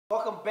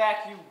Welcome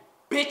back, you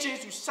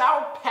bitches, you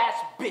Sour Patch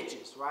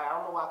bitches, right? I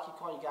don't know why I keep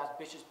calling you guys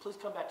bitches. Please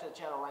come back to the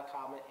channel, like,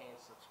 comment, and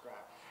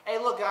subscribe. Hey,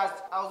 look, guys,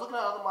 I was looking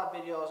at other my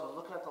videos, I was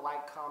looking at the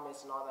like,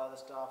 comments, and all that other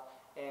stuff,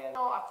 and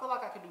I feel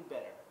like I could do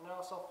better.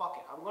 So fuck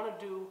it. I'm gonna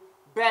do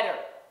better.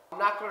 I'm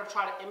not gonna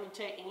try to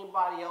imitate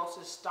anybody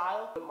else's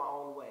style, but my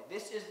own way.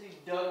 This is the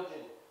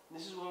dungeon.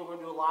 This is where we're going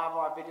to do a lot of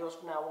our videos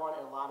from now on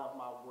and a lot of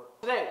my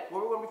work. Today,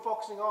 what we're going to be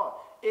focusing on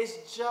is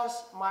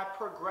just my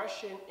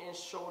progression in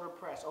shoulder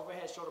press,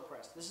 overhead shoulder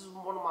press. This is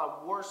one of my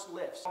worst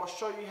lifts. I'm going to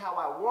show you how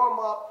I warm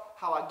up,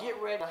 how I get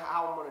ready, and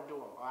how I'm going to do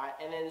them, alright?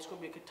 And then it's going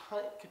to be a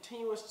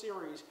continuous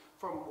series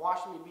from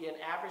watching me be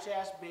an average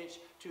ass bitch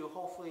to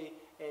hopefully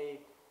a,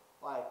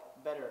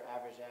 better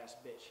average ass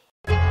bitch.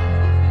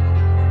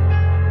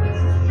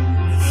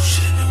 You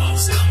should have known I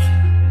was coming.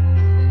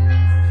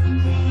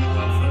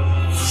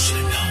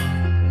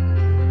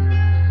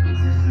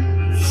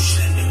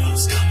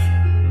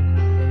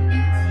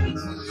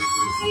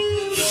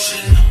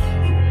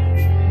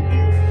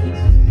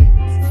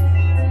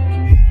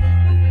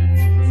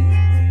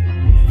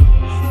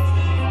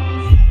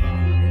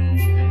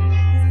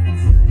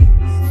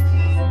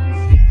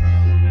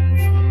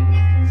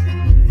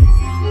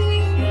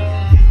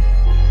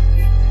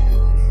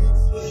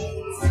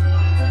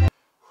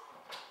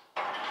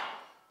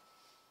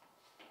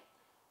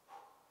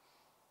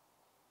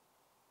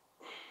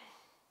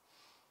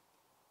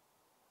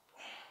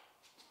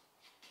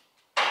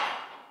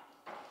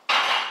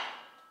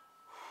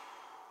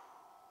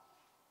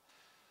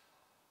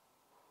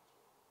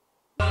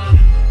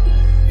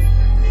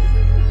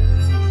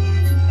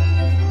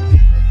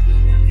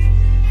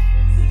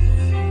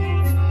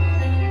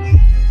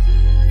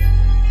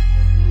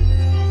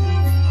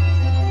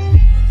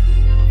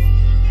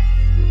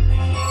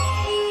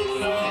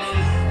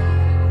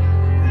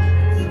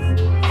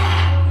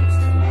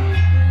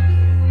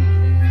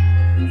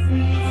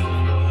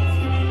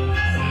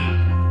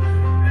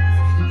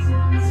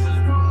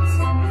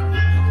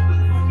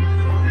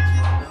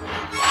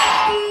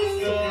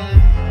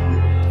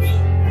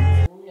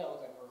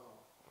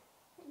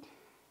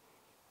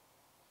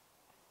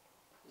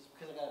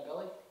 Because I got a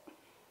belly?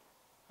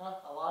 Huh?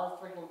 A lot of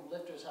freaking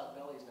lifters have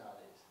bellies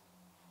nowadays.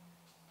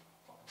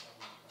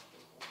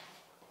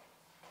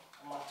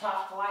 I'm a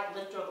top flight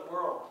lifter of the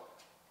world.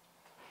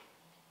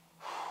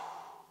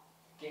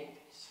 Game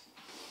face.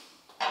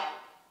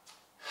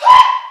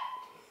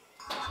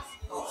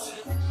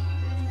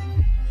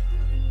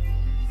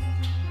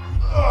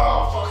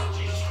 Oh, fucking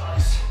Jesus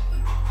Christ.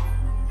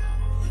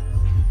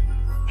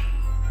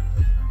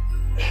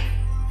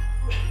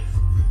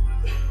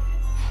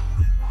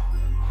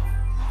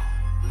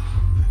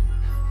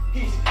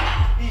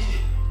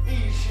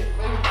 Easy shit,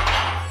 baby.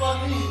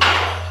 Fuck easy.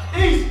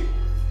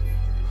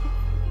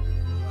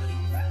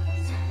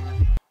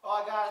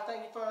 Alright guys,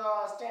 thank you for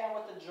staying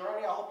with the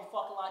journey. I hope you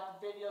fucking liked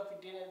the video. If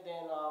you didn't,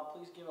 then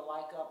please give a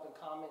like up and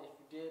comment. If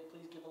you did,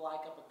 please give a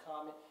like up and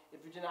comment.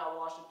 If you did not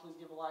watch it, please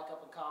give a like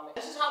up and comment.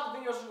 This is how the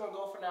videos are going to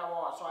go from now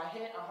on. So I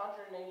hit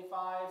 185.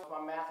 If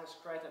my math is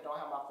correct, I don't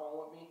have my phone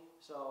with me.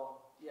 So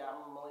yeah,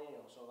 I'm a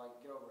millennial, so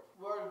get over it.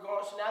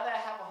 So now that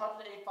I have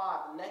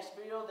 185, the next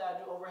video that I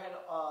do overhead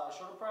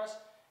shoulder press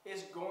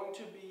is going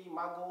to be,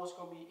 my goal is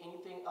going to be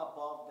anything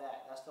above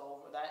that.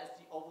 That is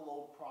the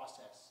overload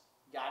process.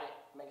 Got it?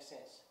 Makes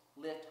sense.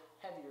 Lift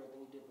heavier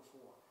than you did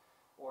before,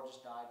 or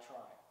just die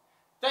trying.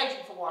 Thank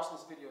you for watching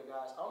this video,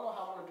 guys. I don't know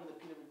how I'm going to do the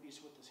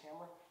PWBs with this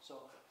hammer,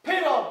 so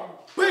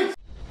PWBs!